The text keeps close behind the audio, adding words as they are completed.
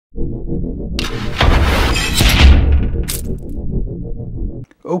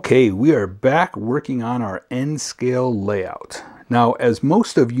Okay, we are back working on our end scale layout. Now, as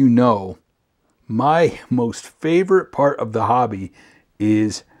most of you know, my most favorite part of the hobby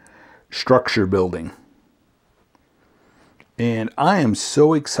is structure building. And I am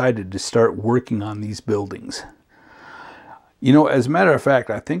so excited to start working on these buildings. You know, as a matter of fact,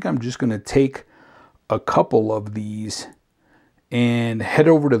 I think I'm just going to take a couple of these and head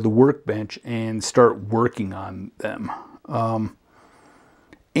over to the workbench and start working on them.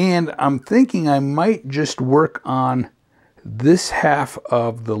 And I'm thinking I might just work on this half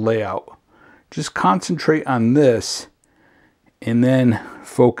of the layout. Just concentrate on this and then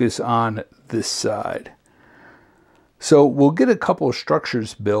focus on this side. So we'll get a couple of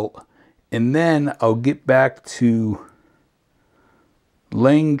structures built and then I'll get back to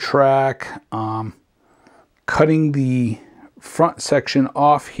laying track, cutting the front section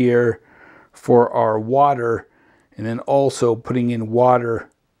off here for our water, and then also putting in water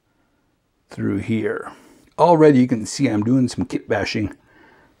through here. Already you can see I'm doing some kit bashing.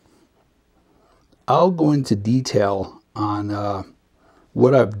 I'll go into detail on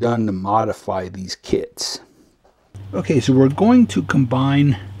what I've done to modify these kits. Okay, so we're going to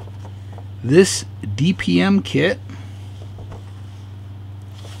combine this DPM kit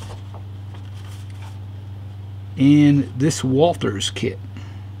and this Walters kit.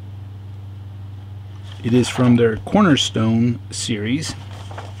 It is from their Cornerstone series.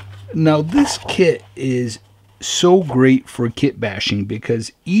 Now this kit is so great for kit bashing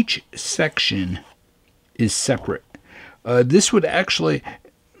because each section is separate. This would actually,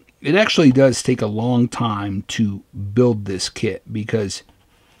 it actually does take a long time to build this kit because,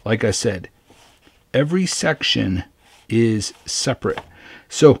 like I said, every section is separate.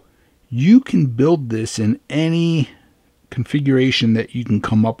 So you can build this in any configuration that you can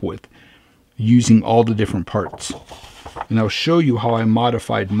come up with using all the different parts. And I'll show you how I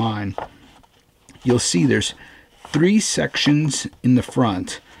modified mine. You'll see there's 3 sections in the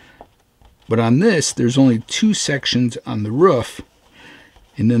front, but on this there's only 2 sections on the roof,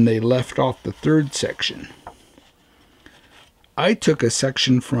 and then they left off the 3rd section. I took a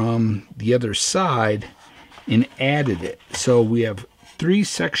section from the other side and added it. So we have 3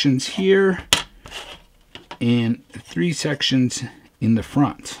 sections here and 3 sections in the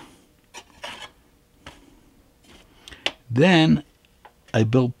front. Then I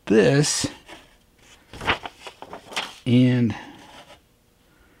built this, and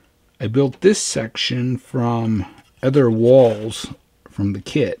I built this section from other walls from the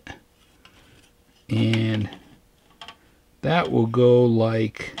kit, and that will go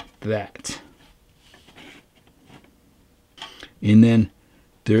like that. And then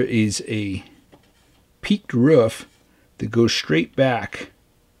there is a peaked roof that goes straight back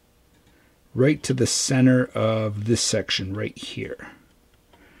right to the center of this section right here.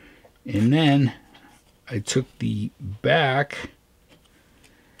 And then I took the back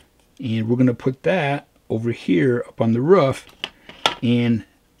and we're going to put that over here up on the roof, and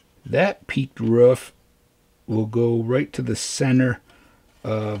that peaked roof will go right to the center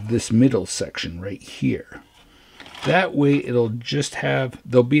of this middle section right here. That way it'll just have,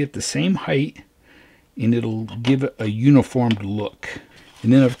 they'll be at the same height and it'll give it a uniformed look.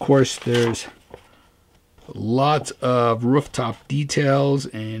 And then of course there's lots of rooftop details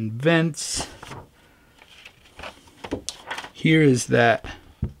and vents. Here is that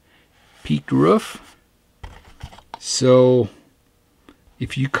peaked roof. So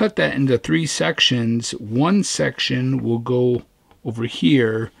if you cut that into 3 sections, 1 section will go over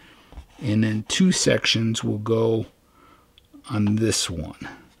here and then 2 sections will go on this one.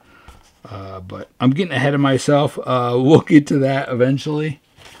 But I'm getting ahead of myself. We'll get to that eventually.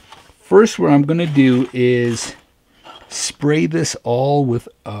 First, what I'm going to do is spray this all with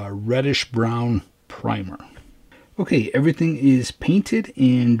a reddish brown primer. Okay, everything is painted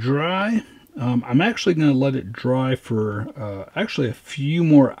and dry. I'm actually going to let it dry for actually a few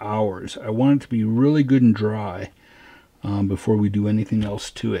more hours. I want it to be really good and dry before we do anything else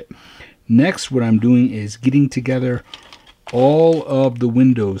to it. Next, what I'm doing is getting together all of the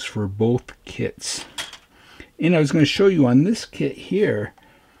windows for both kits. And I was going to show you on this kit here,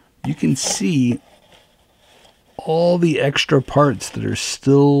 you can see all the extra parts that are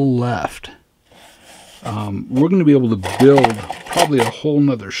still left. We're going to be able to build probably a whole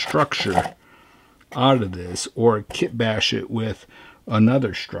nother structure out of this, or kit bash it with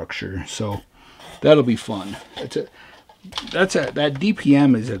another structure. So that'll be fun. That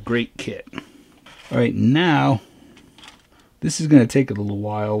DPM is a great kit. All right, now this is going to take a little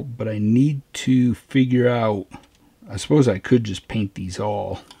while, but I need to figure out, I suppose I could just paint these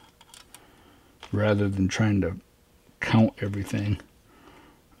all rather than trying to count everything.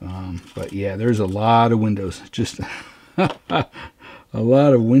 But yeah, there's a lot of windows. Just a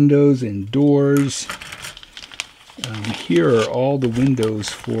lot of windows and doors. Here are all the windows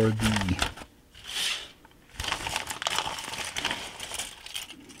for the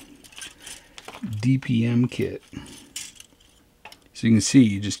DPM kit. So you can see,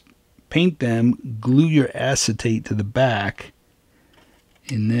 you just paint them, glue your acetate to the back,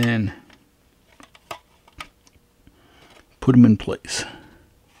 and then put them in place.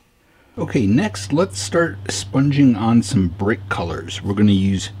 Okay, next let's start sponging on some brick colors. We're going to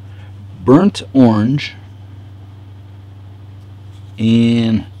use burnt orange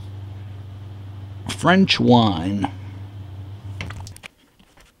and French wine.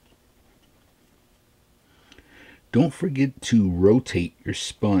 Don't forget to rotate your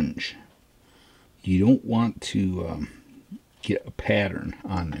sponge. You don't want to get a pattern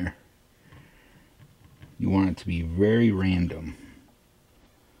on there. You want it to be very random.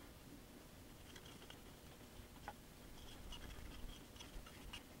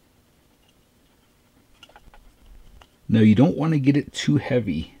 Now you don't want to get it too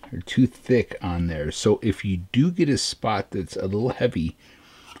heavy or too thick on there. So if you do get a spot that's a little heavy,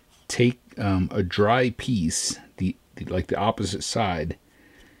 take a dry piece, like the opposite side,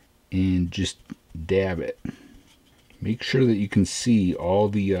 and just dab it. Make sure that you can see all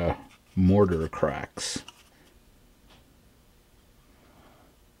the mortar cracks.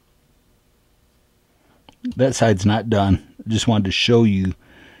 That side's not done. I just wanted to show you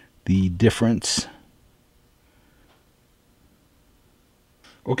the difference.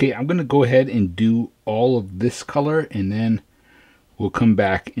 Okay, I'm going to go ahead and do all of this color, and then we'll come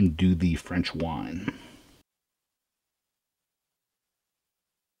back and do the French wine.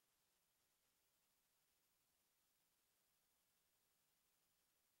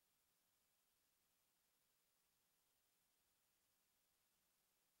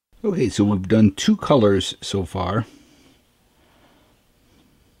 Okay, so we've done 2 colors so far.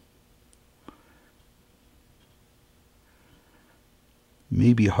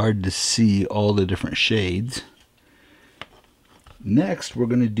 Maybe hard to see all the different shades. Next, we're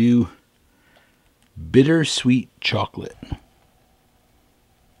going to do bittersweet chocolate.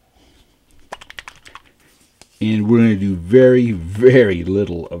 And we're going to do very, very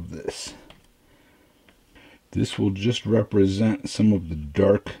little of this. This will just represent some of the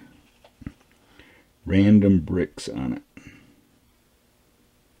dark, random bricks on it.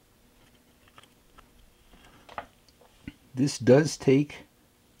 This does take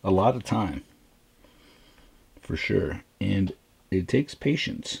a lot of time, for sure, and it takes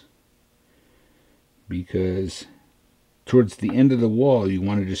patience, because towards the end of the wall you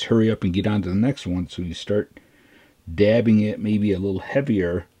want to just hurry up and get on to the next one, so you start dabbing it maybe a little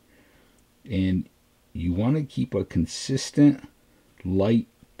heavier, and you want to keep a consistent light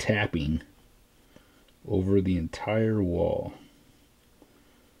tapping over the entire wall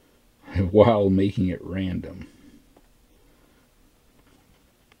while making it random.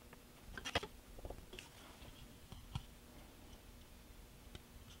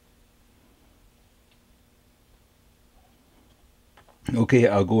 Okay,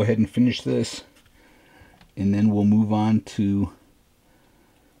 I'll go ahead and finish this, and then we'll move on to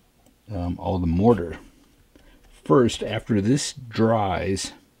all the mortar. First, after this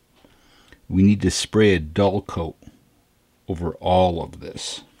dries, we need to spray a dull coat over all of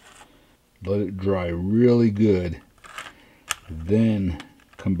this. Let it dry really good, then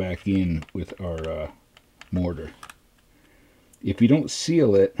come back in with our mortar. If you don't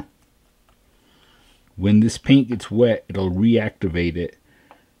seal it, when this paint gets wet, it'll reactivate it,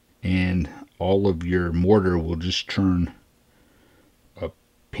 and all of your mortar will just turn a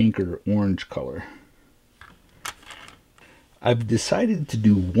pink or orange color. I've decided to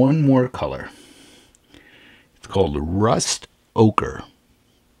do one more color. It's called Rust Ochre.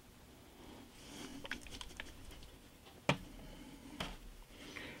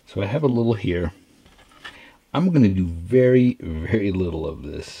 So I have a little here. I'm going to do very, very little of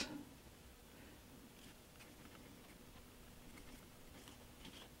this.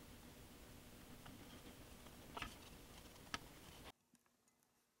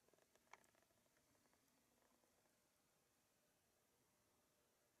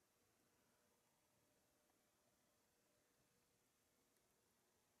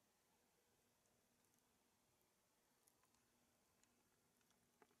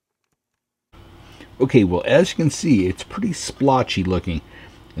 Okay, well, as you can see, it's pretty splotchy looking,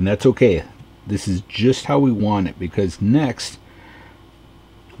 and that's okay. This is just how we want it, because next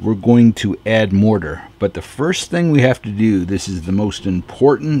we're going to add mortar. But the first thing we have to do, this is the most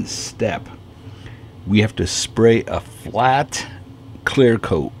important step, we have to spray a flat clear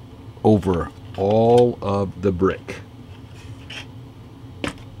coat over all of the brick.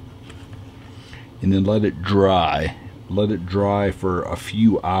 And then let it dry. Let it dry for a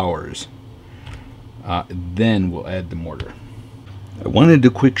few hours. Then we'll add the mortar. I wanted to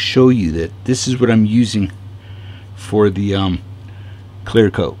quick show you that this is what I'm using for the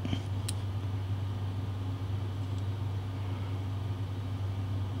clear coat.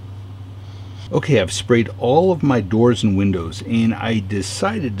 Okay, I've sprayed all of my doors and windows, and I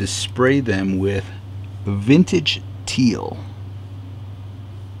decided to spray them with vintage teal.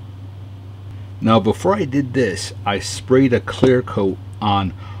 Now before I did this, I sprayed a clear coat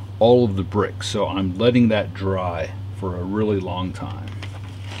on all of the bricks, so I'm letting that dry for a really long time.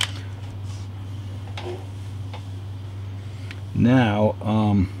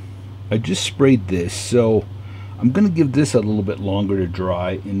 Now I just sprayed this, so I'm going to give this a little bit longer to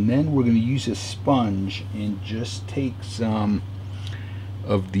dry, and then we're going to use a sponge and just take some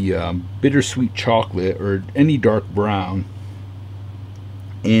of the bittersweet chocolate or any dark brown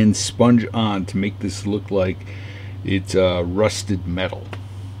and sponge on to make this look like it's rusted metal.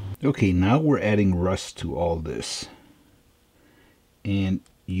 Okay, now we're adding rust to all this, and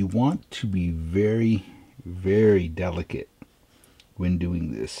you want to be very, very delicate when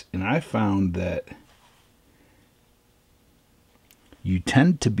doing this. And I found that you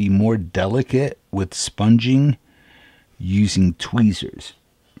tend to be more delicate with sponging using tweezers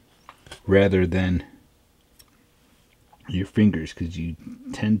rather than your fingers, because you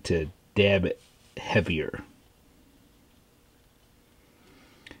tend to dab it heavier.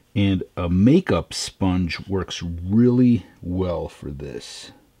 And a makeup sponge works really well for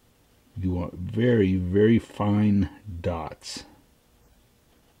this. You want very, very fine dots.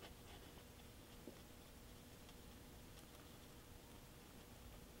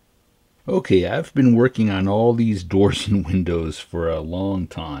 Okay, I've been working on all these doors and windows for a long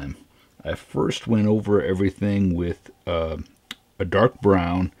time. I first went over everything with a dark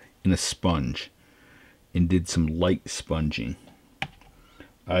brown and a sponge and did some light sponging.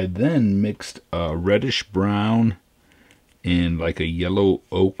 I then mixed a reddish brown and like a yellow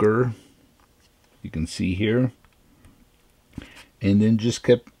ochre, you can see here, and then just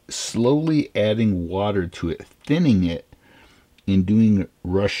kept slowly adding water to it, thinning it, and doing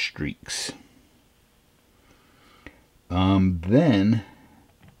rush streaks. Then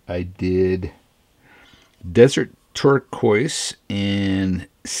I did desert turquoise and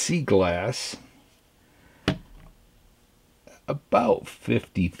sea glass, about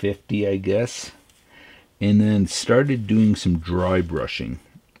 50-50 I guess, and then started doing some dry brushing.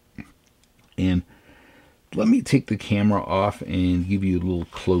 And let me take the camera off and give you a little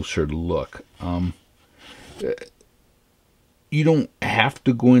closer look. You don't have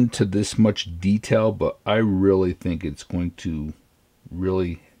to go into this much detail, but I really think it's going to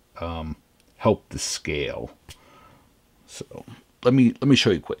really help the scale. So let me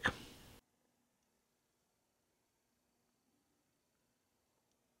show you quick.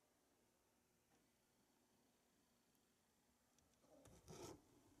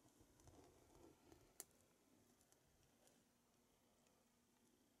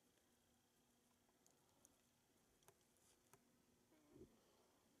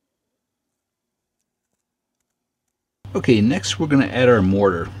 Okay, next we're going to add our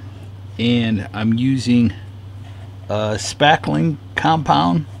mortar, and I'm using spackling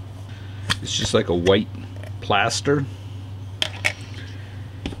compound. It's just like a white plaster.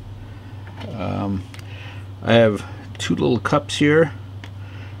 I have 2 little cups here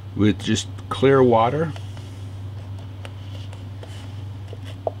with just clear water.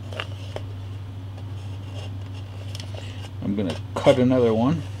 I'm going to cut another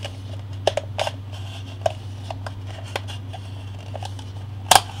one.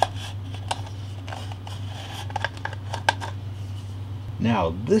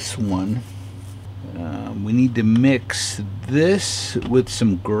 Now this one, we need to mix this with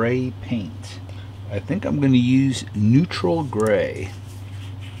some gray paint. I think I'm going to use neutral gray.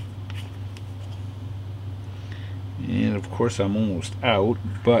 And of course I'm almost out,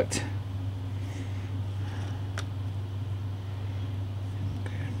 but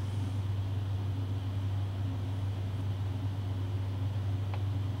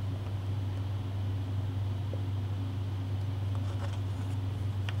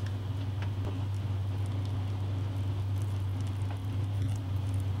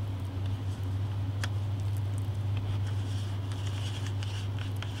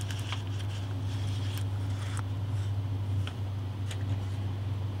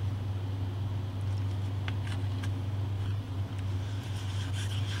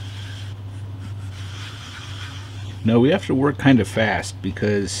Now we have to work kind of fast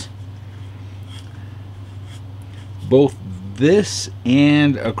because both this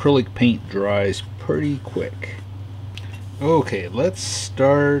and acrylic paint dries pretty quick. Okay, let's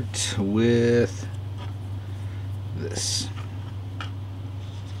start with this.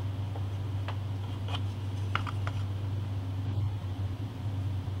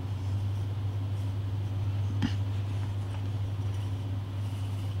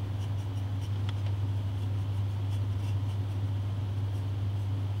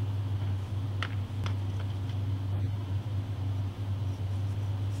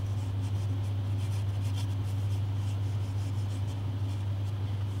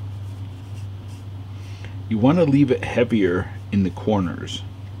 You want to leave it heavier in the corners.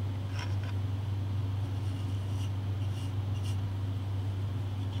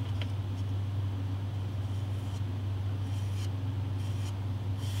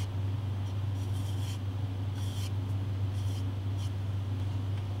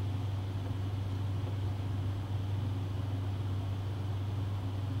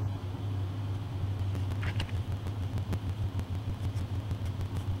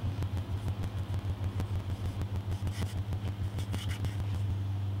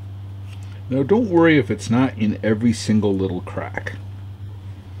 Now don't worry if it's not in every single little crack.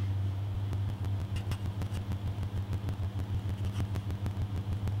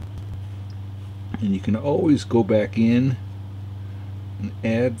 And you can always go back in and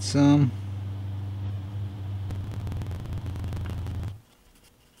add some.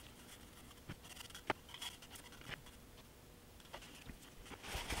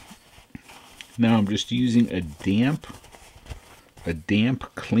 Now I'm just using a damp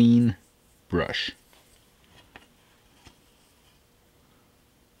clean brush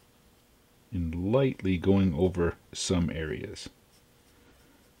and lightly going over some areas.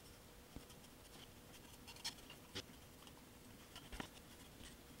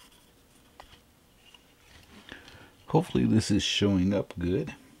 Hopefully this is showing up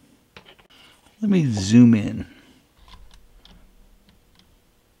good. Let me zoom in.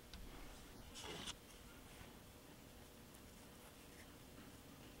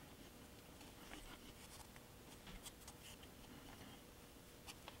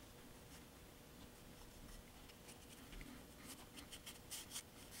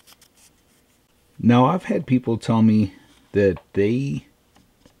 Now I've had people tell me that they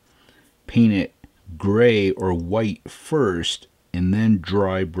paint it gray or white first and then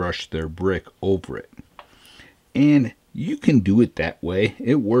dry brush their brick over it. And you can do it that way.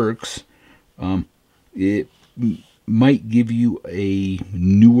 It works. It might give you a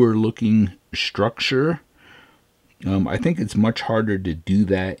newer looking structure. I think it's much harder to do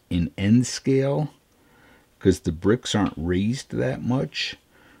that in N scale because the bricks aren't raised that much.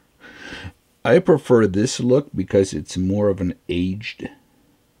 I prefer this look because it's more of an aged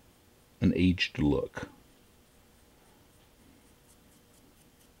look.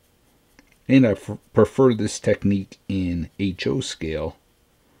 And I prefer this technique in HO scale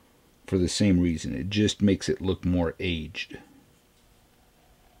for the same reason. It just makes it look more aged.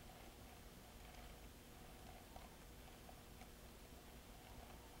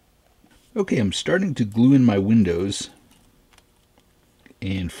 Okay, I'm starting to glue in my windows.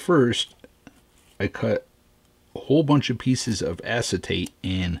 And first, I cut a whole bunch of pieces of acetate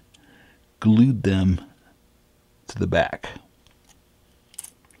and glued them to the back.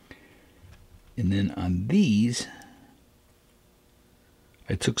 And then on these,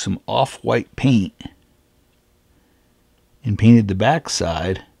 I took some off-white paint and painted the back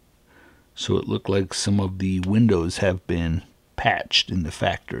side so it looked like some of the windows have been patched in the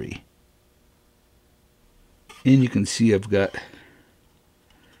factory. And you can see I've got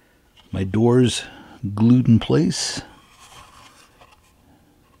my doors glued in place.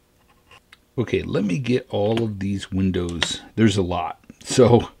 Okay, let me get all of these windows. There's a lot,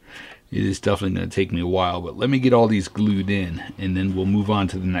 so it is definitely going to take me a while, but let me get all these glued in and then we'll move on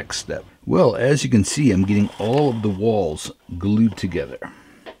to the next step. Well, as you can see, I'm getting all of the walls glued together.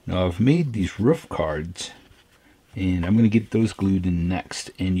 Now I've made these roof cards and I'm going to get those glued in next.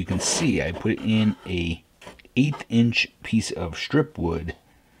 And you can see I put in a 1/8 inch piece of strip wood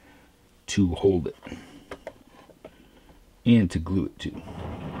to hold it and to glue it to.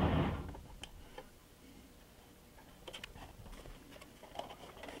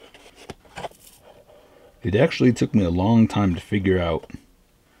 It actually took me a long time to figure out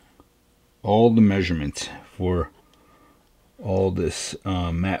all the measurements for all this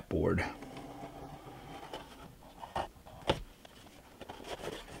mat board.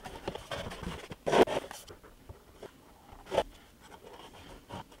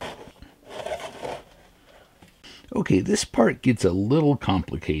 Okay, this part gets a little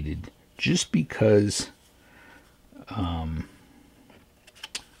complicated just because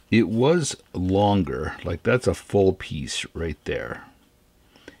it was longer. Like that's a full piece right there.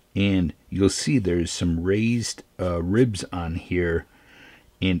 And you'll see there's some raised ribs on here,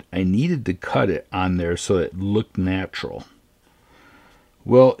 and I needed to cut it on there so it looked natural.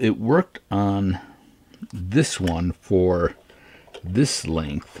 Well, it worked on this one for this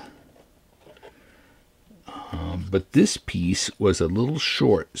length, but this piece was a little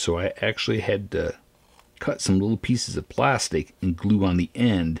short, so I actually had to cut some little pieces of plastic and glue on the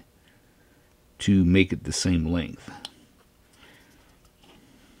end to make it the same length.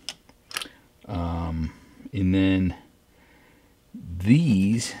 And then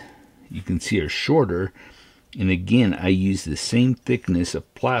these you can see are shorter, and again I used the same thickness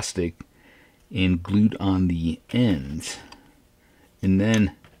of plastic and glued on the ends. And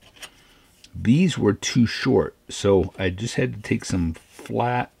then these were too short, so I just had to take some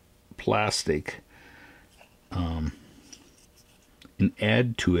flat plastic and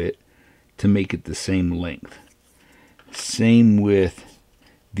add to it to make it the same length. Same with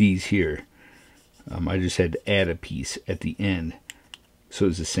these here. I just had to add a piece at the end so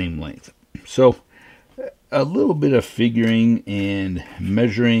it's the same length. So a little bit of figuring and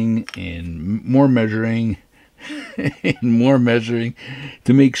measuring and more measuring and more measuring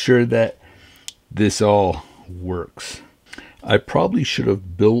to make sure that this all works. I probably should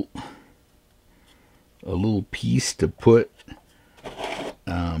have built a little piece to put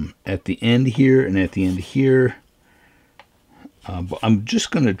at the end here and at the end here, but I'm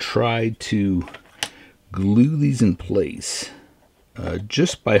just going to try to glue these in place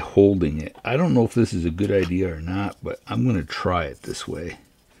just by holding it. I don't know if this is a good idea or not, but I'm going to try it this way.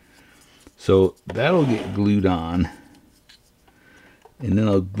 So that'll get glued on, and then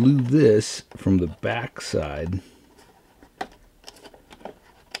I'll glue this from the back side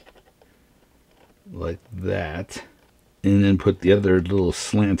like that, and then put the other little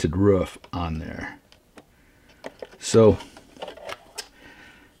slanted roof on there. So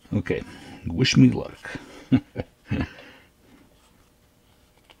okay, wish me luck.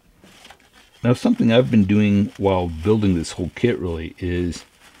 Now, something I've been doing while building this whole kit really is,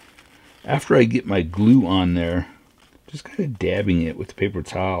 after I get my glue on there, just kind of dabbing it with the paper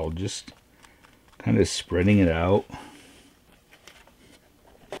towel, just kind of spreading it out.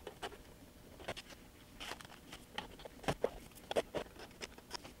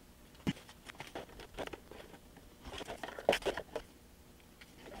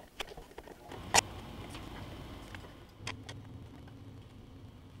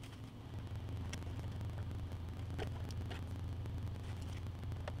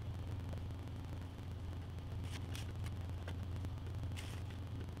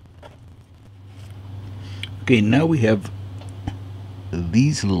 Okay, now we have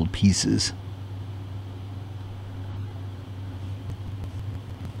these little pieces.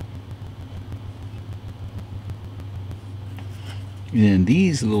 And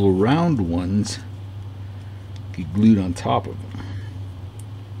these little round ones get glued on top of them.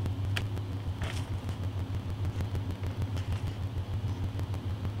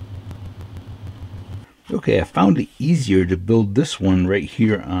 Okay, I found it easier to build this one right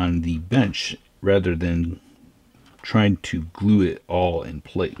here on the bench rather than trying to glue it all in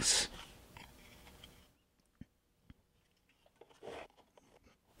place.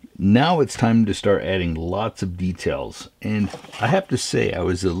 Now it's time to start adding lots of details, and I have to say I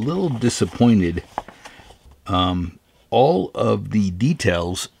was a little disappointed. All of the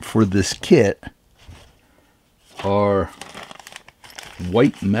details for this kit are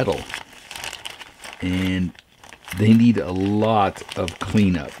white metal, and they need a lot of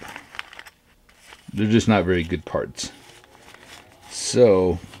cleanup. They're just not very good parts.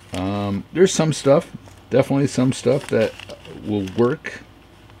 So there's some stuff, definitely some stuff that will work,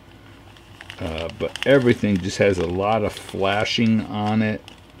 but everything just has a lot of flashing on it.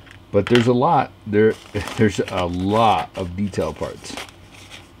 But there's a lot there's a lot of detail parts.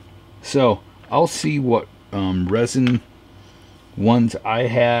 So I'll see what resin ones I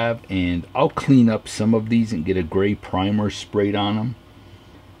have, and I'll clean up some of these and get a gray primer sprayed on them.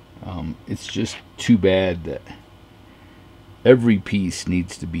 It's just too bad that every piece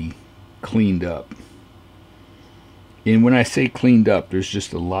needs to be cleaned up. And when I say cleaned up, there's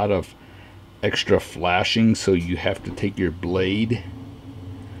just a lot of extra flashing, so you have to take your blade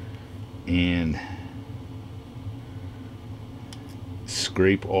and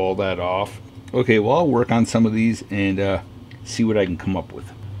scrape all that off. Okay, well, I'll work on some of these and see what I can come up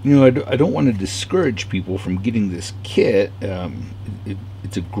with. You know, I don't want to discourage people from getting this kit.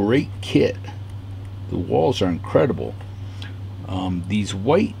 It's a great kit. The walls are incredible. These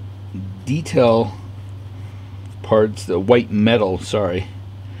white detail parts, the white metal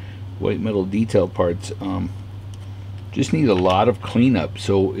detail parts, just need a lot of cleanup.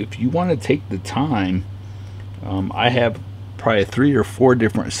 So if you want to take the time, I have probably 3 or 4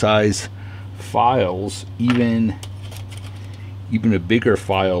 different size files, even a bigger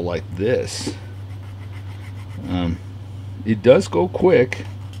file like this. It does go quick,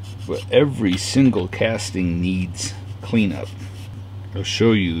 but every single casting needs cleanup. I'll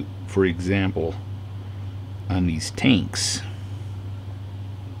show you, for example, on these tanks.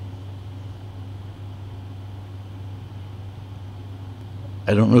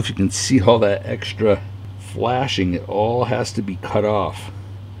 I don't know if you can see all that extra flashing. It all has to be cut off.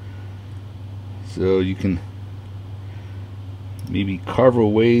 So you can maybe carve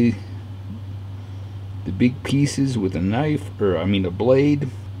away the big pieces with a knife, or I mean a blade,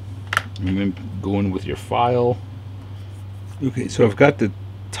 and then go in with your file. Okay, so I've got the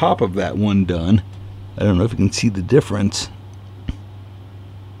top of that one done. I don't know if you can see the difference,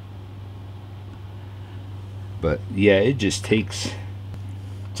 but yeah, it just takes,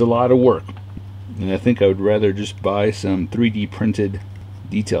 it's a lot of work. And I think I would rather just buy some 3D printed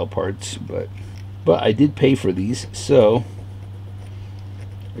detail parts, but I did pay for these, so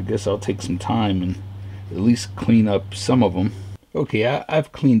I guess I'll take some time and at least clean up some of them. Okay,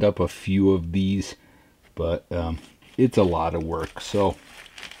 I've cleaned up a few of these, but it's a lot of work, so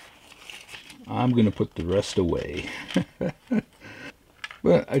I'm gonna put the rest away.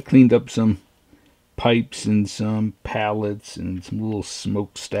 But I cleaned up some pipes and some pallets and some little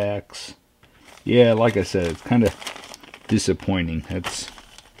smokestacks. Yeah, like I said, it's kind of disappointing. It's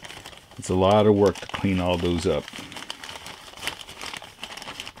a lot of work to clean all those up.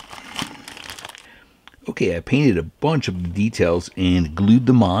 Okay, I painted a bunch of details and glued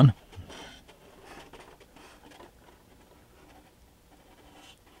them on.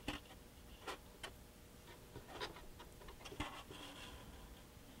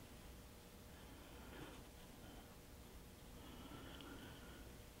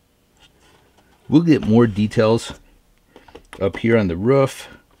 We'll get more details up here on the roof.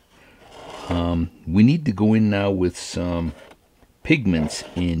 We need to go in now with some pigments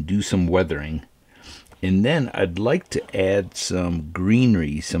and do some weathering. And then I'd like to add some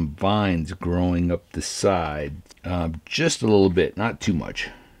greenery, some vines growing up the side. Just a little bit, not too much.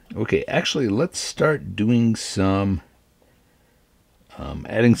 Okay, actually, let's start doing some,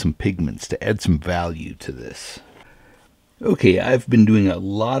 adding some pigments to add some value to this. Okay, I've been doing a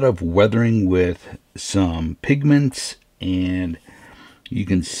lot of weathering with some pigments, and you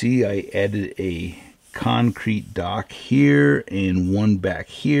can see I added a concrete dock here and one back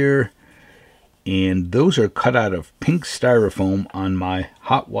here, and those are cut out of pink styrofoam on my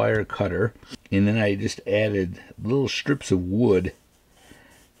hot wire cutter. And then I just added little strips of wood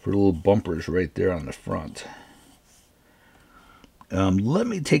for little bumpers right there on the front. Let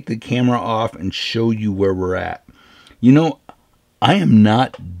me take the camera off and show you where we're at. You know, I am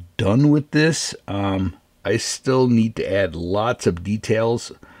not done with this. I still need to add lots of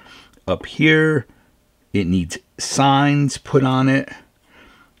details up here. It needs signs put on it.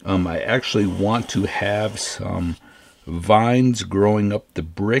 I actually want to have some vines growing up the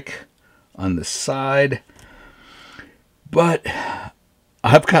brick on the side. But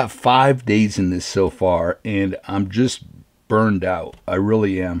I've got 5 days in this so far, and I'm just burned out. I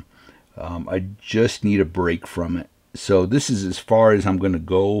really am. I just need a break from it. So this is as far as I'm going to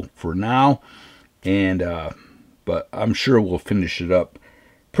go for now, and but I'm sure we'll finish it up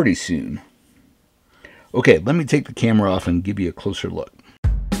pretty soon. Okay, let me take the camera off and give you a closer look.